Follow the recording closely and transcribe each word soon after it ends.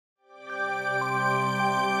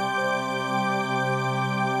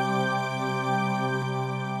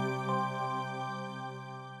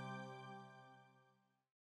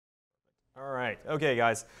Okay,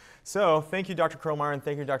 guys. So thank you, Dr. Krollmeyer, and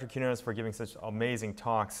thank you, Dr. Quinones, for giving such amazing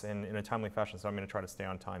talks in a timely fashion. So I'm going to try to stay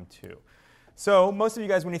on time, too. So most of you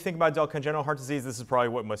guys, when you think about adult congenital heart disease, this is probably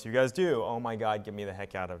what most of you guys do. Oh, my God, get me the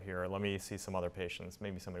heck out of here. Let me see some other patients,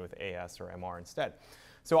 maybe somebody with AS or MR instead.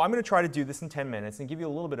 So I'm going to try to do this in 10 minutes and give you a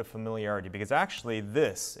little bit of familiarity, because actually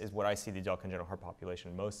this is what I see the adult congenital heart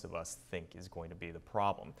population most of us think is going to be the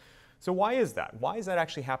problem. So why is that? Why is that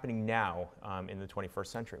actually happening now in the 21st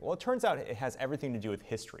century? Well, it turns out it has everything to do with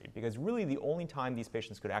history, because really the only time these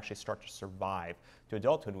patients could actually start to survive to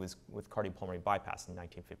adulthood was with cardiopulmonary bypass in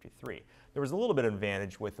 1953. There was a little bit of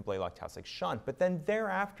advantage with the Blalock-Taussig shunt, but then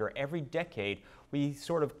thereafter, every decade, we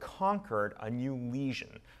sort of conquered a new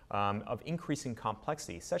lesion of increasing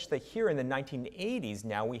complexity, such that here in the 1980s,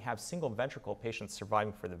 now we have single ventricle patients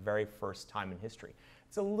surviving for the very first time in history.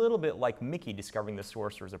 It's a little bit like Mickey discovering the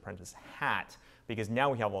Sorcerer's Apprentice hat, because now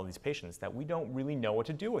we have all these patients that we don't really know what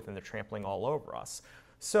to do with, and they're trampling all over us.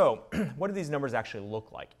 So what do these numbers actually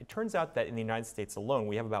look like? It turns out that in the United States alone,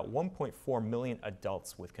 we have about 1.4 million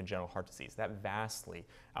adults with congenital heart disease. That vastly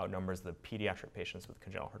outnumbers the pediatric patients with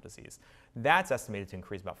congenital heart disease. That's estimated to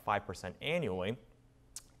increase about 5% annually,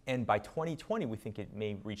 and by 2020, we think it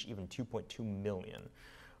may reach even 2.2 million.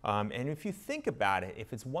 And if you think about it,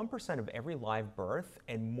 if it's 1% of every live birth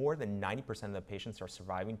and more than 90% of the patients are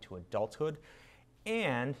surviving to adulthood,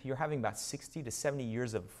 and you're having about 60 to 70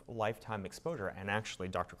 years of lifetime exposure, and actually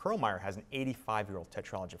Dr. Krollmeyer has an 85-year-old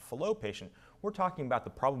Tetralogy Fallot patient, we're talking about the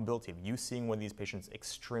probability of you seeing one of these patients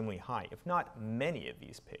extremely high, if not many of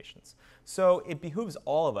these patients. So it behooves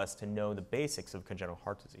all of us to know the basics of congenital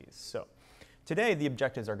heart disease. So today, the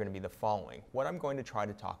objectives are going to be the following. What I'm going to try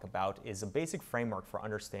to talk about is a basic framework for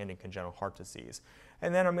understanding congenital heart disease.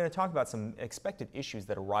 And then I'm going to talk about some expected issues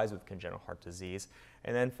that arise with congenital heart disease.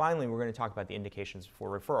 And then finally, we're going to talk about the indications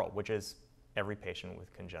for referral, which is every patient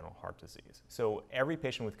with congenital heart disease. So every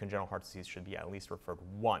patient with congenital heart disease should be at least referred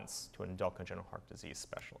once to an adult congenital heart disease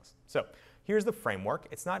specialist. So here's the framework.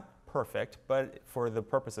 It's not perfect, but for the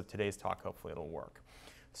purpose of today's talk, hopefully it'll work.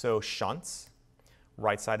 So shunts,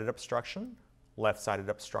 right-sided obstruction, left-sided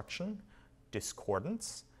obstruction,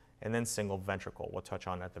 discordance, and then single ventricle, we'll touch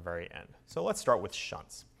on at the very end. So let's start with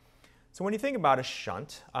shunts. So when you think about a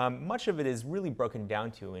shunt, much of it is really broken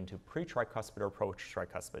down into pre-tricuspid or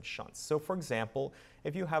post-tricuspid shunts. So for example,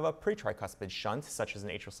 if you have a pre-tricuspid shunt, such as an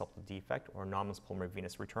atrial septal defect or anomalous pulmonary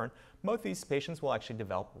venous return, most of these patients will actually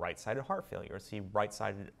develop right-sided heart failure, see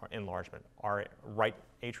right-sided enlargement, right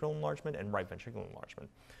atrial enlargement and right ventricular enlargement.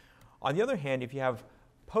 On the other hand, if you have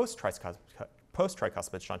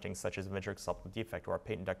post-tricuspid shunting, such as ventricular septal defect or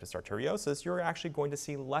patent ductus arteriosus, you're actually going to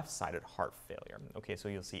see left-sided heart failure. Okay, so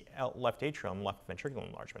you'll see left atrial and left ventricular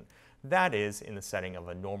enlargement. That is in the setting of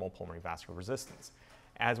a normal pulmonary vascular resistance.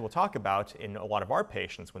 As we'll talk about, in a lot of our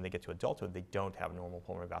patients, when they get to adulthood, they don't have normal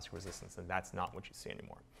pulmonary vascular resistance, and that's not what you see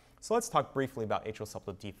anymore. So let's talk briefly about atrial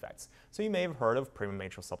septal defects. So you may have heard of primum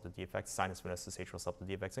atrial septal defects, sinus venosus atrial septal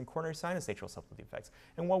defects, and coronary sinus atrial septal defects.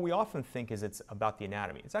 And what we often think is it's about the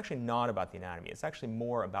anatomy. It's actually not about the anatomy. It's actually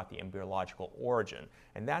more about the embryological origin,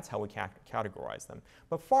 and that's how we categorize them.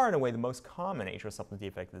 But far and away, the most common atrial septal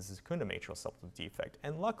defect is the secundum atrial septal defect.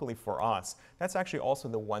 And luckily for us, that's actually also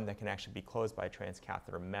the one that can actually be closed by a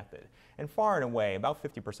transcatheter method. And far and away, about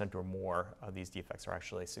 50% or more of these defects are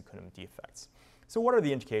actually secundum defects. So what are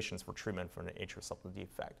the indications for treatment for an atrial septal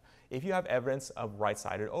defect? If you have evidence of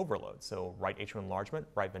right-sided overload, so right atrial enlargement,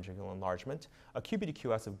 right ventricular enlargement, a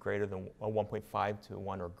QPD-QS of greater than 1.5 to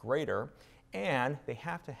 1 or greater, and they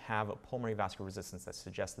have to have a pulmonary vascular resistance that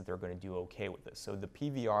suggests that they're going to do okay with this. So the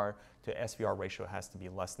PVR to SVR ratio has to be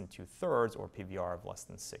less than 2/3 or PVR of less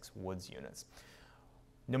than 6 Woods units.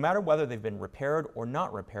 No matter whether they've been repaired or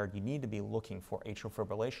not repaired, you need to be looking for atrial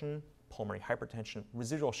fibrillation, pulmonary hypertension,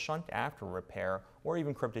 residual shunt after repair, or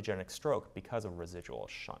even cryptogenic stroke because of residual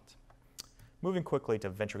shunt. Moving quickly to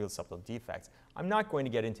ventricular septal defects, I'm not going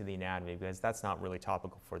to get into the anatomy because that's not really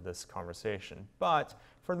topical for this conversation, but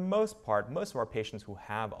for the most part, most of our patients who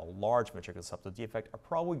have a large ventricular septal defect are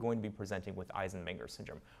probably going to be presenting with Eisenmenger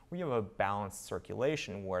syndrome, where you have a balanced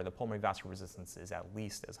circulation where the pulmonary vascular resistance is at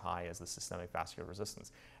least as high as the systemic vascular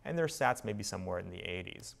resistance, and their SATs may be somewhere in the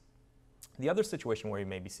 80s. The other situation where you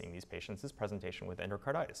may be seeing these patients is presentation with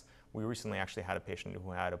endocarditis. We recently actually had a patient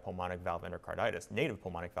who had a pulmonic valve endocarditis, native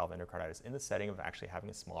pulmonic valve endocarditis, in the setting of actually having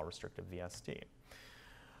a small restrictive VSD.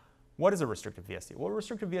 What is a restrictive VSD? Well, a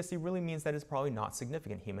restrictive VSD really means that it's probably not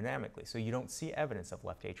significant hemodynamically, so you don't see evidence of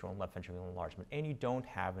left atrial and left ventricular enlargement, and you don't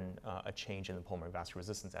have a change in the pulmonary vascular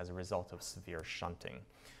resistance as a result of severe shunting.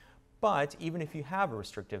 But even if you have a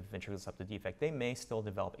restrictive ventricular septal defect, they may still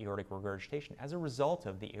develop aortic regurgitation as a result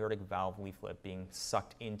of the aortic valve leaflet being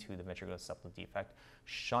sucked into the ventricular septal defect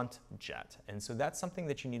shunt jet. And so that's something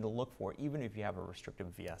that you need to look for even if you have a restrictive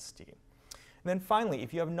VSD. And then finally,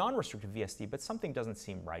 if you have non-restrictive VSD, but something doesn't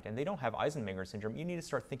seem right, and they don't have Eisenmenger syndrome, you need to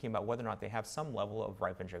start thinking about whether or not they have some level of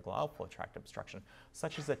right ventricular outflow tract obstruction,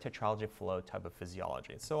 such as a Tetralogy Fallot type of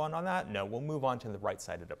physiology. So on that note, we'll move on to the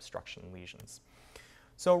right-sided obstruction lesions.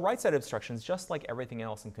 So right-sided obstructions, just like everything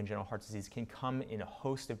else in congenital heart disease, can come in a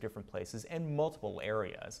host of different places and multiple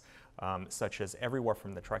areas, such as everywhere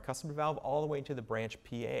from the tricuspid valve all the way to the branch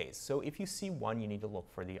PAs. So if you see one, you need to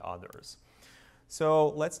look for the others. So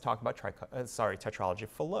let's talk about Tetralogy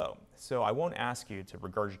Fallot. So I won't ask you to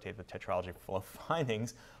regurgitate the Tetralogy Fallot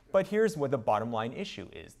findings, but here's what the bottom line issue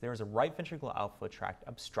is. There's a right ventricular outflow tract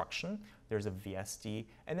obstruction, there's a VSD,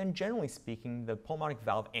 and then generally speaking, the pulmonic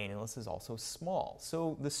valve annulus is also small.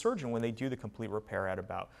 So the surgeon, when they do the complete repair at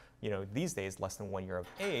about, these days, less than 1 year of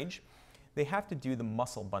age, they have to do the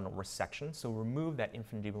muscle bundle resection, so remove that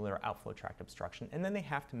infundibulary outflow tract obstruction, and then they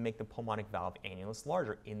have to make the pulmonic valve annulus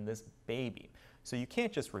larger in this baby. So you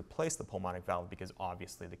can't just replace the pulmonic valve because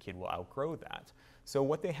obviously the kid will outgrow that. So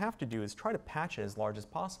what they have to do is try to patch it as large as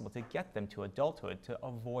possible to get them to adulthood to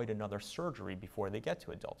avoid another surgery before they get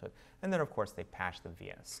to adulthood. And then of course they patch the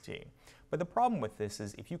VSD. But the problem with this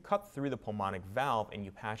is if you cut through the pulmonic valve and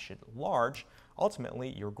you patch it large, ultimately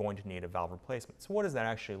you're going to need a valve replacement. So what does that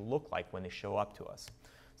actually look like when they show up to us?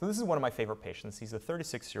 So this is one of my favorite patients. He's a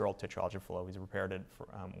 36-year-old Tetralogy Fallot. He's repaired it for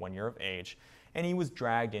 1 year of age. And he was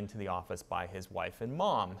dragged into the office by his wife and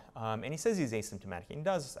mom. And he says he's asymptomatic. He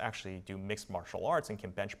does actually do mixed martial arts and can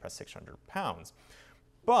bench press 600 pounds.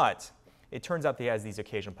 But it turns out that he has these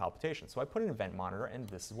occasional palpitations. So I put in a vent monitor, and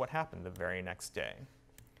this is what happened the very next day.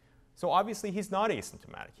 So obviously he's not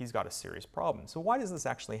asymptomatic. He's got a serious problem. So why does this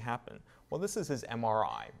actually happen? Well, this is his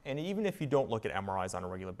MRI. And even if you don't look at MRIs on a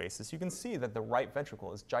regular basis, you can see that the right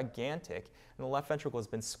ventricle is gigantic and the left ventricle has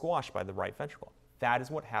been squashed by the right ventricle. That is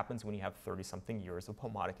what happens when you have 30-something years of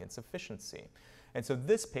pulmonic insufficiency. And so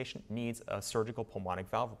this patient needs a surgical pulmonic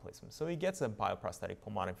valve replacement. So he gets a bioprosthetic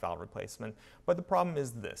pulmonic valve replacement. But the problem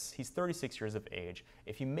is this. He's 36 years of age.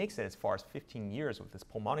 If he makes it as far as 15 years with this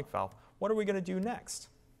pulmonic valve, what are we going to do next?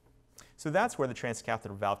 So that's where the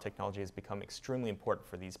transcatheter valve technology has become extremely important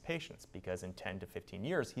for these patients, because in 10 to 15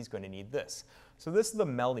 years, he's going to need this. So this is the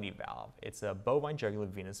Melody valve. It's a bovine jugular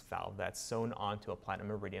venous valve that's sewn onto a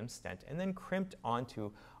platinum iridium stent and then crimped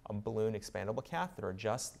onto a balloon expandable catheter,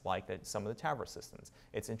 just like some of the TAVR systems.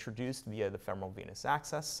 It's introduced via the femoral venous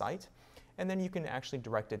access site, and then you can actually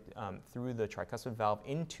direct it through the tricuspid valve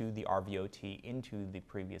into the RVOT, into the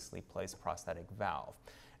previously placed prosthetic valve.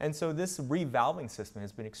 And so this revalving system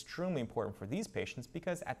has been extremely important for these patients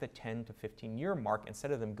because at the 10 to 15 year mark, instead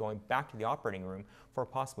of them going back to the operating room for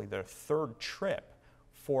possibly their third trip,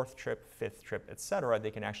 fourth trip, fifth trip, etc., they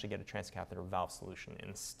can actually get a transcatheter valve solution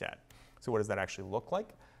instead. So what does that actually look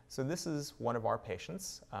like? So this is one of our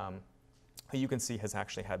patients who you can see has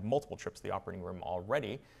actually had multiple trips to the operating room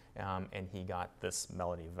already, and he got this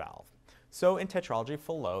Melody valve. So in Tetralogy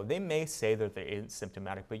Fallot, they may say that they're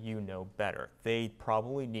asymptomatic, but you know better. They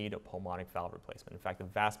probably need a pulmonic valve replacement. In fact, the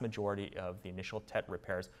vast majority of the initial TET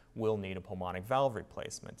repairs will need a pulmonic valve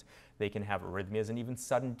replacement. They can have arrhythmias and even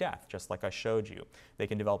sudden death, just like I showed you. They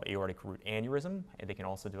can develop aortic root aneurysm, and they can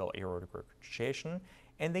also develop aortic regurgitation,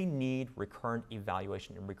 and they need recurrent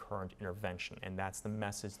evaluation and recurrent intervention. And that's the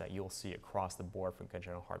message that you'll see across the board from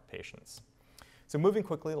congenital heart patients. So moving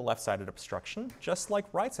quickly to left-sided obstruction, just like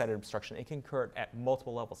right-sided obstruction, it can occur at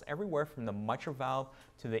multiple levels, everywhere from the mitral valve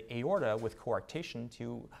to the aorta with coarctation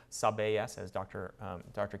to sub-AS, as Dr.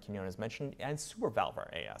 Quinones mentioned, and supravalvular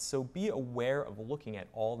AS. So be aware of looking at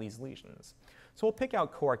all these lesions. So we'll pick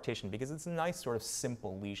out coarctation because it's a nice sort of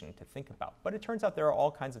simple lesion to think about. But it turns out there are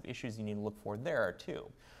all kinds of issues you need to look for there too.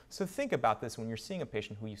 So think about this when you're seeing a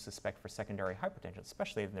patient who you suspect for secondary hypertension,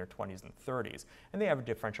 especially in their 20s and 30s, and they have a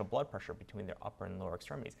differential blood pressure between their upper and lower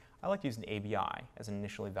extremities. I like to use an ABI as an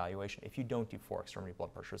initial evaluation if you don't do 4 extremity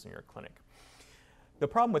blood pressures in your clinic. The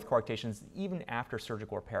problem with coarctation is even after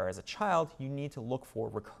surgical repair as a child, you need to look for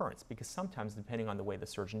recurrence because sometimes, depending on the way the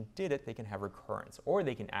surgeon did it, they can have recurrence, or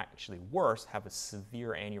they can actually, worse, have a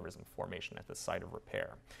severe aneurysm formation at the site of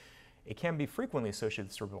repair. It can be frequently associated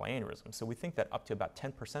with cerebral aneurysm, so we think that up to about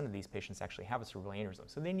 10% of these patients actually have a cerebral aneurysm,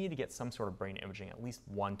 so they need to get some sort of brain imaging at least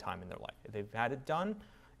one time in their life. If they've had it done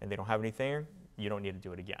and they don't have anything, you don't need to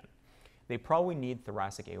do it again. They probably need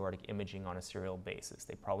thoracic aortic imaging on a serial basis.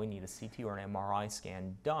 They probably need a CT or an MRI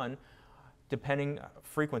scan done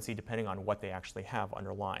frequency depending on what they actually have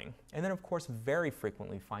underlying. And then, of course, very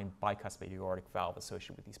frequently find bicuspid aortic valve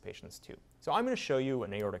associated with these patients too. So I'm going to show you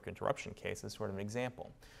an aortic interruption case as sort of an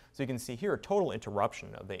example. So you can see here a total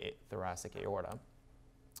interruption of the thoracic aorta.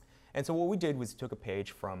 And so what we did was took a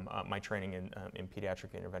page from my training in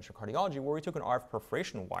pediatric interventional cardiology, where we took an RF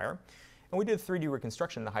perforation wire, and we did 3D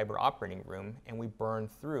reconstruction in the hybrid operating room, and we burned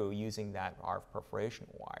through using that RF perforation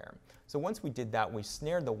wire. So once we did that, we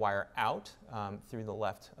snared the wire out through the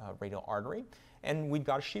left radial artery, and we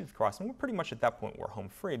got a sheath across. And we're pretty much at that point, we're home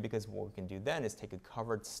free, because what we can do then is take a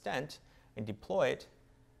covered stent and deploy it,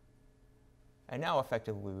 and now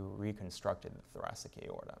effectively reconstructed the thoracic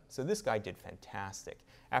aorta. So this guy did fantastic.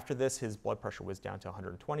 After this, his blood pressure was down to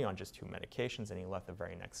 120 on just 2 medications, and he left the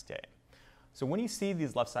very next day. So when you see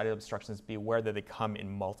these left-sided obstructions, be aware that they come in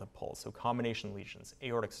multiples. So combination lesions,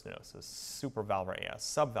 aortic stenosis, supravalvular AS,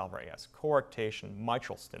 subvalvular AS, coarctation,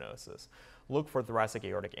 mitral stenosis. Look for thoracic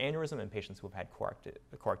aortic aneurysm in patients who have had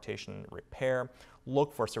coarctation repair.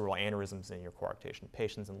 Look for cerebral aneurysms in your coarctation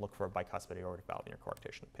patients, and look for a bicuspid aortic valve in your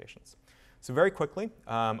coarctation patients. So very quickly,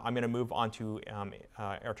 I'm going to move on to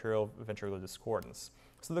arterial ventricular discordance.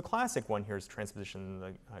 So the classic one here is transposition in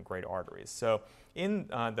the great arteries. So in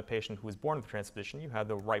the patient who was born with transposition, you have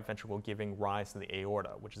the right ventricle giving rise to the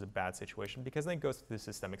aorta, which is a bad situation because then it goes through the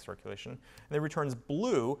systemic circulation and then returns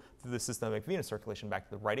blue through the systemic venous circulation back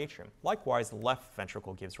to the right atrium. Likewise, the left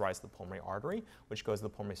ventricle gives rise to the pulmonary artery, which goes to the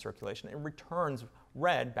pulmonary circulation and returns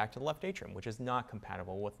red back to the left atrium, which is not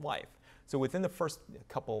compatible with life. So within the first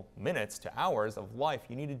couple minutes to hours of life,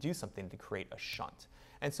 you need to do something to create a shunt.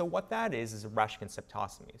 And so what that is a Raschken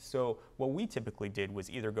septostomy. So what we typically did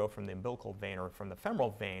was either go from the umbilical vein or from the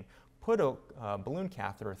femoral vein, put a balloon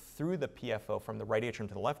catheter through the PFO from the right atrium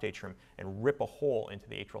to the left atrium and rip a hole into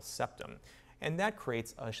the atrial septum. And that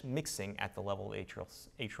creates a mixing at the level of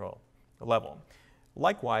atrial level.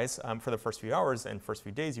 Likewise, for the first few hours and first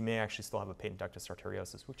few days, you may actually still have a patent ductus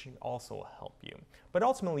arteriosus, which can also help you. But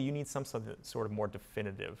ultimately, you need some sort of more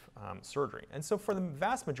definitive surgery. And so for the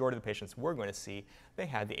vast majority of the patients we're going to see, they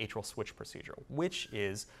had the atrial switch procedure, which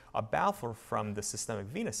is a baffler from the systemic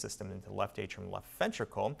venous system into the left atrium, left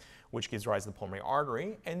ventricle, which gives rise to the pulmonary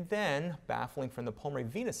artery, and then baffling from the pulmonary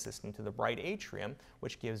venous system to the right atrium,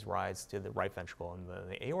 which gives rise to the right ventricle and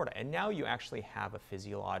the aorta. And now you actually have a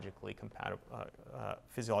physiologically compatible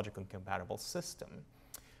system.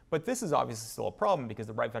 But this is obviously still a problem because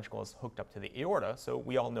the right ventricle is hooked up to the aorta, so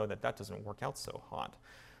we all know that that doesn't work out so hot.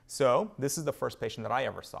 So this is the first patient that I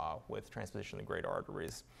ever saw with transposition of the great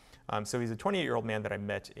arteries. So he's a 28-year-old man that I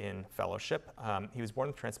met in fellowship. He was born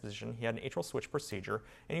with transposition. He had an atrial switch procedure,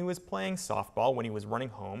 and he was playing softball when he was running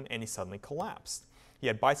home, and he suddenly collapsed. He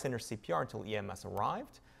had bystander CPR until EMS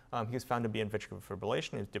arrived. He was found to be in ventricular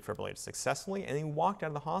fibrillation. He was defibrillated successfully, and he walked out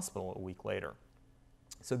of the hospital a week later.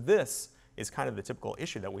 So this is kind of the typical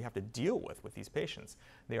issue that we have to deal with these patients.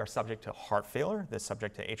 They are subject to heart failure, they're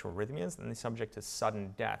subject to atrial arrhythmias, and they're subject to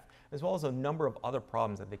sudden death, as well as a number of other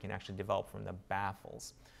problems that they can actually develop from the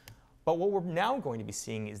baffles. But what we're now going to be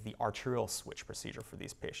seeing is the arterial switch procedure for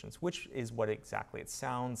these patients, which is what exactly it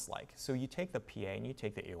sounds like. So you take the PA and you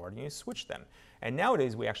take the aorta and you switch them. And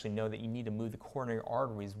nowadays we actually know that you need to move the coronary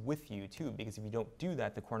arteries with you too, because if you don't do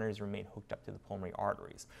that, the coronaries remain hooked up to the pulmonary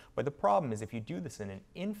arteries. But the problem is if you do this in an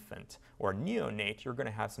infant or a neonate, you're going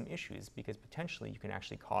to have some issues because potentially you can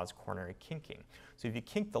actually cause coronary kinking. So if you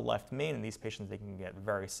kink the left main in these patients, they can get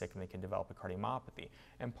very sick and they can develop a cardiomyopathy.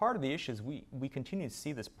 And part of the issue is we continue to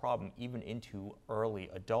see this problem even into early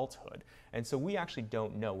adulthood. And so we actually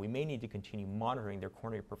don't know. We may need to continue monitoring their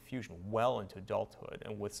coronary perfusion well into adulthood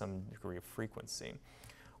and with some degree of frequency.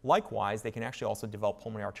 Likewise, they can actually also develop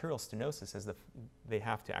pulmonary arterial stenosis as they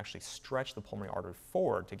have to actually stretch the pulmonary artery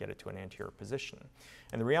forward to get it to an anterior position.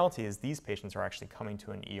 And the reality is these patients are actually coming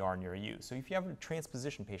to an ER near you. So if you have a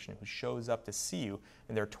transposition patient who shows up to see you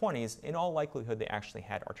in their 20s, in all likelihood they actually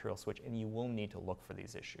had arterial switch, and you will need to look for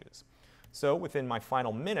these issues. So within my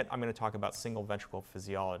final minute, I'm going to talk about single ventricle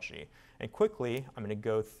physiology. And quickly, I'm going to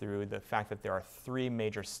go through the fact that there are 3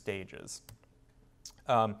 major stages.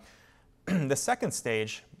 The second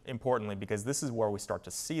stage, importantly, because this is where we start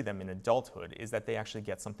to see them in adulthood, is that they actually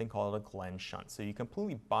get something called a Glenn shunt. So you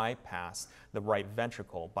completely bypass the right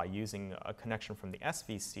ventricle by using a connection from the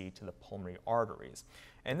SVC to the pulmonary arteries.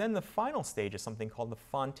 And then the final stage is something called the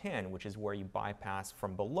Fontan, which is where you bypass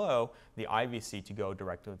from below the IVC to go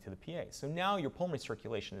directly to the PA. So now your pulmonary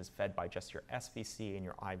circulation is fed by just your SVC and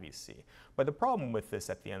your IVC. But the problem with this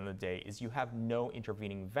at the end of the day is you have no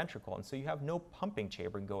intervening ventricle, and so you have no pumping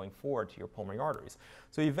chamber going forward to your pulmonary arteries.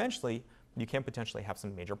 So eventually, you can potentially have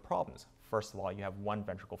some major problems. first of all, you have one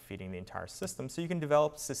ventricle feeding the entire system, so you can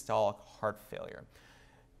develop systolic heart failure.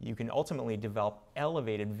 You can ultimately develop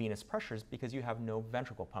elevated venous pressures because you have no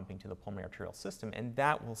ventricle pumping to the pulmonary arterial system, and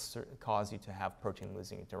that will cause you to have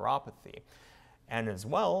protein-losing enteropathy. And as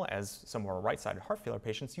well as some of our right-sided heart failure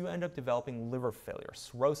patients, you end up developing liver failure,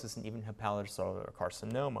 cirrhosis, and even hepatocellular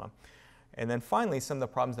carcinoma. And then finally, some of the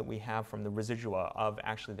problems that we have from the residua of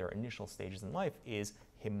actually their initial stages in life is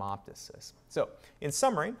hemoptysis. So in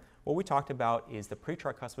summary, what we talked about is the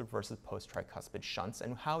pre-tricuspid versus post-tricuspid shunts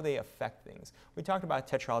and how they affect things. We talked about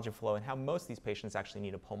tetralogy flow and how most of these patients actually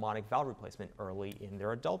need a pulmonic valve replacement early in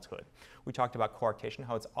their adulthood. We talked about coarctation,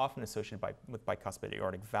 how it's often associated with bicuspid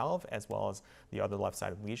aortic valve as well as the other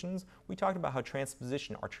left-sided lesions. We talked about how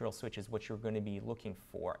transposition, arterial switch is what you're going to be looking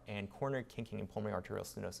for, and coronary kinking and pulmonary arterial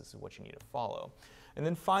stenosis is what you need to follow. And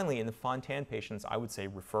then finally, in the Fontan patients, I would say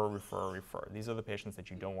refer, refer, refer. These are the patients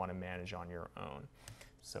that you don't want to manage on your own.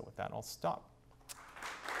 So with that, I'll stop.